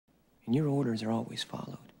and your orders are always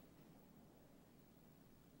followed,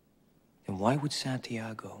 then why would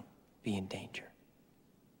Santiago be in danger?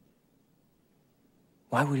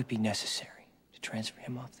 Why would it be necessary to transfer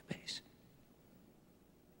him off the base?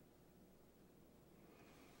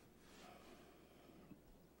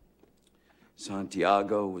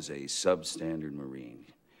 Santiago was a substandard Marine.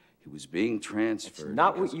 He was being transferred. That's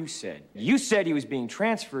not what you said. You said he was being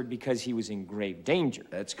transferred because he was in grave danger.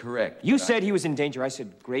 That's correct. You said he was in danger. I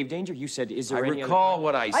said grave danger. You said, is there any recall other...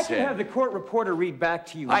 what I said. I can have the court reporter read back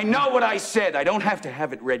to you. I know what I said. I don't have to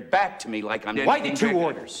have it read back to me like I'm... Why the two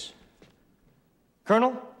orders?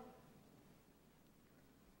 Colonel?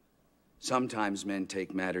 Sometimes men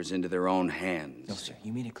take matters into their own hands. No, sir.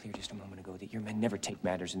 You made it clear just a moment ago that your men never take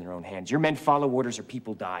matters in their own hands. Your men follow orders or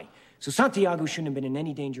people die. So Santiago shouldn't have been in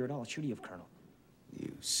any danger at all, should he have, Colonel?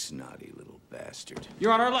 You snotty little bastard.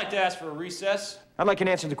 Your Honor, I'd like to ask for a recess. I'd like an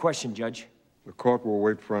answer to the question, Judge. The court will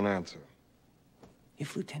wait for an answer.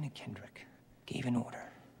 If Lieutenant Kendrick gave an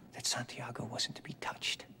order that Santiago wasn't to be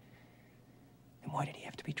touched, then why did he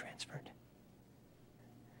have to be transferred?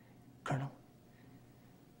 Colonel?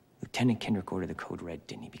 Lieutenant Kendrick ordered the code red,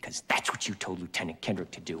 didn't he? Because that's what you told Lieutenant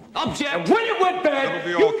Kendrick to do. Object! And when it went bad,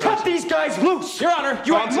 you cut these guys loose! Your Honor!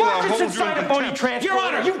 You had markets inside a phony transfer. Your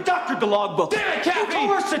Honor! You doctored the logbook. Damn it, Kaffee! You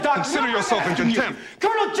coerced the doctor. Consider yourself in contempt.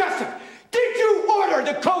 Colonel Jessep, did you order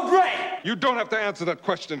the code red? You don't have to answer that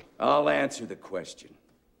question. I'll answer the question.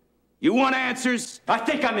 You want answers? I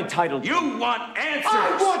think I'm entitled. You want answers?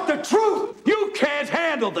 I want the truth! You can't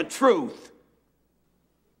handle the truth!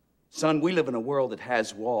 Son, we live in a world that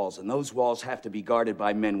has walls, and those walls have to be guarded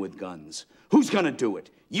by men with guns. Who's gonna do it?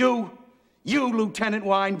 You? You, Lieutenant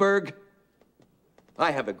Weinberg?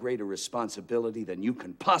 I have a greater responsibility than you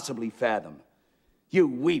can possibly fathom. You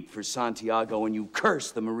weep for Santiago and you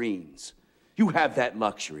curse the Marines. You have that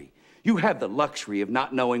luxury. You have the luxury of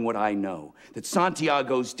not knowing what I know, that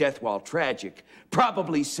Santiago's death, while tragic,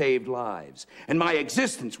 probably saved lives, and my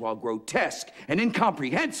existence, while grotesque and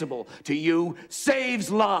incomprehensible to you, saves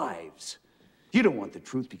lives. You don't want the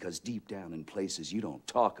truth because deep down in places you don't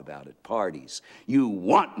talk about at parties, you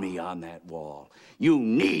want me on that wall. You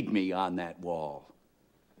need me on that wall.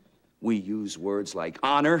 We use words like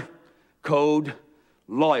honor, code,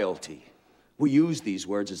 loyalty. We use these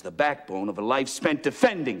words as the backbone of a life spent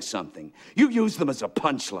defending something. You use them as a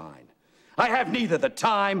punchline. I have neither the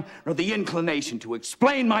time nor the inclination to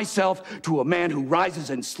explain myself to a man who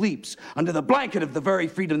rises and sleeps under the blanket of the very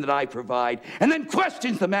freedom that I provide, and then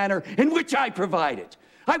questions the manner in which I provide it.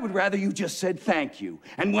 I would rather you just said thank you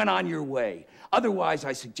and went on your way. Otherwise,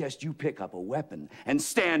 I suggest you pick up a weapon and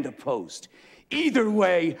stand a post. Either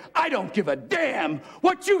way, I don't give a damn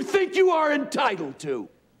what you think you are entitled to.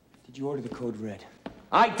 Did you order the code red?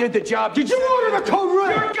 I did the job. Did you order the code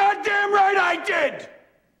red? You're goddamn right I did!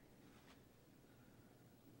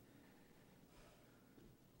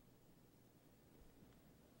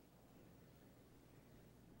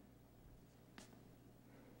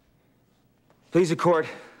 Please, the court,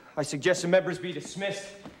 I suggest the members be dismissed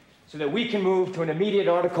so that we can move to an immediate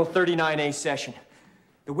Article 39A session.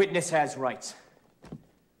 The witness has rights.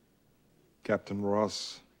 Captain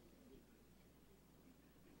Ross.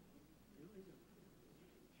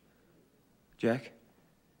 Jack?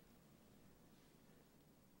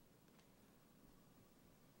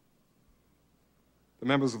 The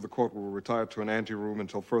members of the court will retire to an anteroom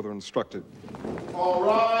until further instructed. All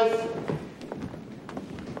rise.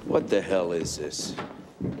 What the hell is this?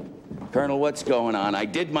 Colonel, what's going on? I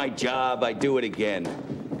did my job. I do it again.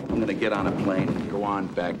 I'm gonna get on a plane and go on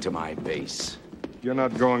back to my base. You're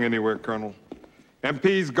not going anywhere, Colonel.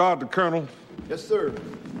 MPs, guard the Colonel. Yes, sir.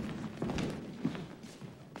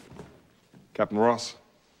 Captain Ross.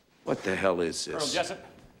 What the hell is Colonel this? Jessep,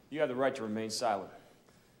 you have the right to remain silent.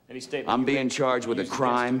 Any statement I'm you being make charged with a used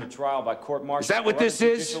crime. against you in a trial by court-martial. Is that what or other this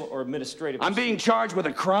is? judicial or administrative I'm being charged with a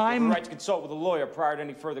You have crime? the right to consult with a lawyer prior to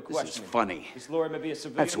any further questioning. This is funny. This lawyer may be a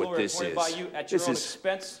civilian That's what lawyer this appointed is. by you at your This own is-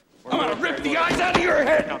 expense. or I'm gonna military rip the lawyer. eyes out of your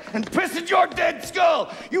head and piss in your dead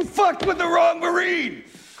skull! You fucked with the wrong Marine!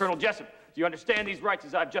 Colonel Jessep, do you understand these rights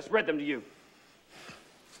as I've just read them to you?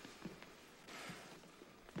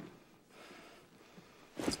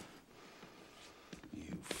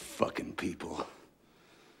 You fucking people.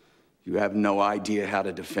 You have no idea how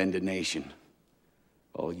to defend a nation.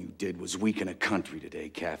 All you did was weaken a country today,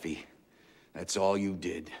 Kaffee. That's all you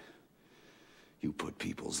did. You put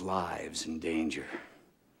people's lives in danger.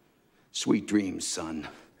 Sweet dreams, son.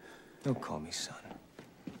 Don't call me son.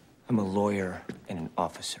 I'm a lawyer and an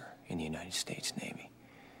officer in the United States Navy.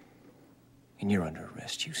 And you're under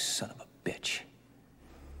arrest, you son of a bitch.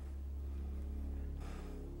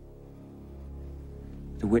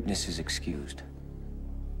 The witness is excused.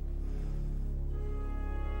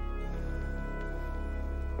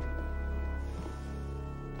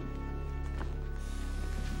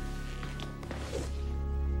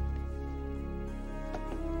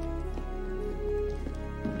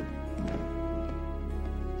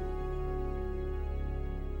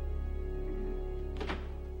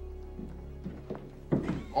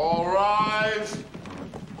 All rise.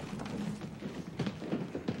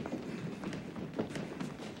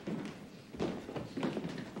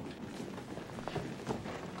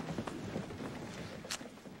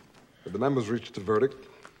 Have the members reached a verdict?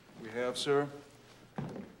 We have, sir.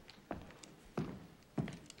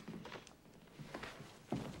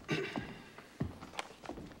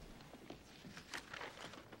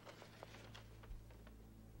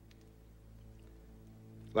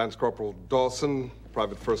 Lance Corporal Dawson,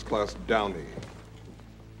 Private First Class Downey.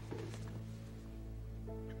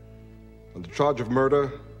 On the charge of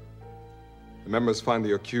murder, the members find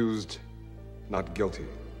the accused not guilty.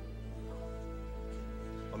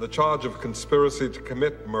 On the charge of conspiracy to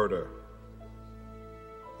commit murder,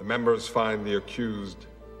 the members find the accused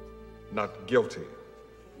not guilty.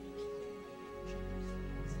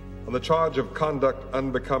 On the charge of conduct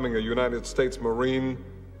unbecoming a United States Marine,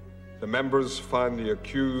 the members find the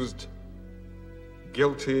accused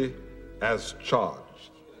guilty as charged.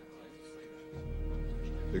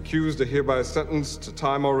 The accused are hereby sentenced to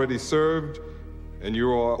time already served, and you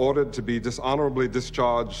are ordered to be dishonorably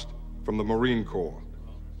discharged from the Marine Corps.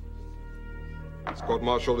 This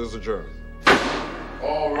court-martial is adjourned.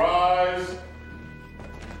 All rise.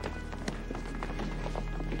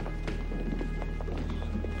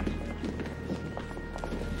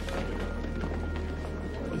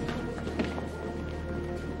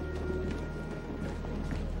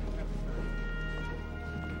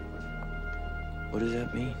 What does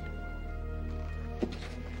that mean?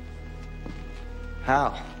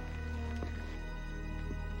 How?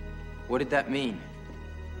 What did that mean?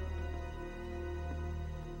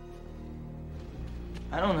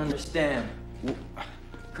 I don't understand.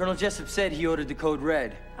 Colonel Jessep said he ordered the code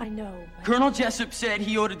red. I know. Colonel Jessep said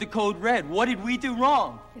he ordered the code red. What did we do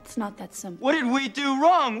wrong? It's not that simple. What did we do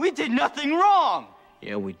wrong? We did nothing wrong!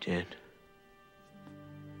 Yeah, we did.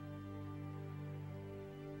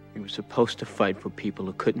 We were supposed to fight for people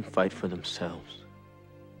who couldn't fight for themselves.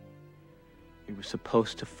 We were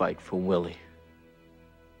supposed to fight for Willie.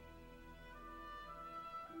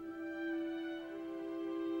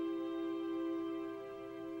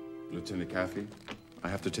 Lieutenant Kaffee, I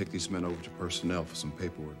have to take these men over to personnel for some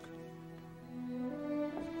paperwork.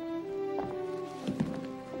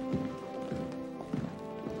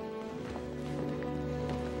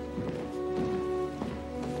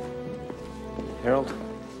 Harold?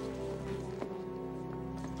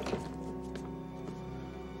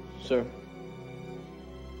 Sir?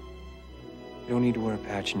 You don't need to wear a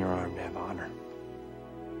patch in your arm to have honor.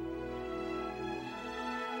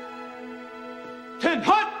 Ten,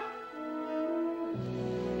 hut!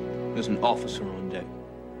 There's an officer on deck.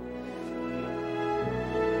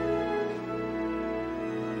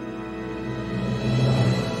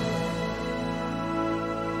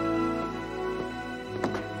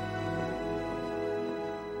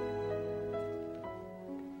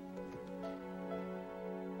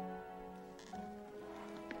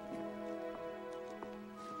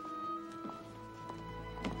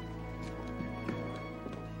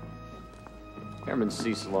 Airman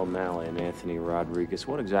Cecil O'Malley and Anthony Rodriguez,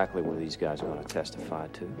 what exactly were these guys going to testify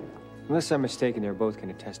to? Unless I'm mistaken, they're both going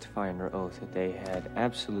to testify under oath that they had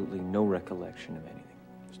absolutely no recollection of anything.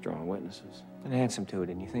 Strong witnesses. And handsome too,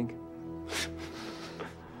 didn't you think?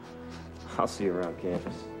 I'll see you around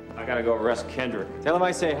campus. I gotta go arrest Kendrick. Tell him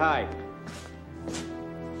I say hi.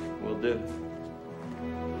 Will do.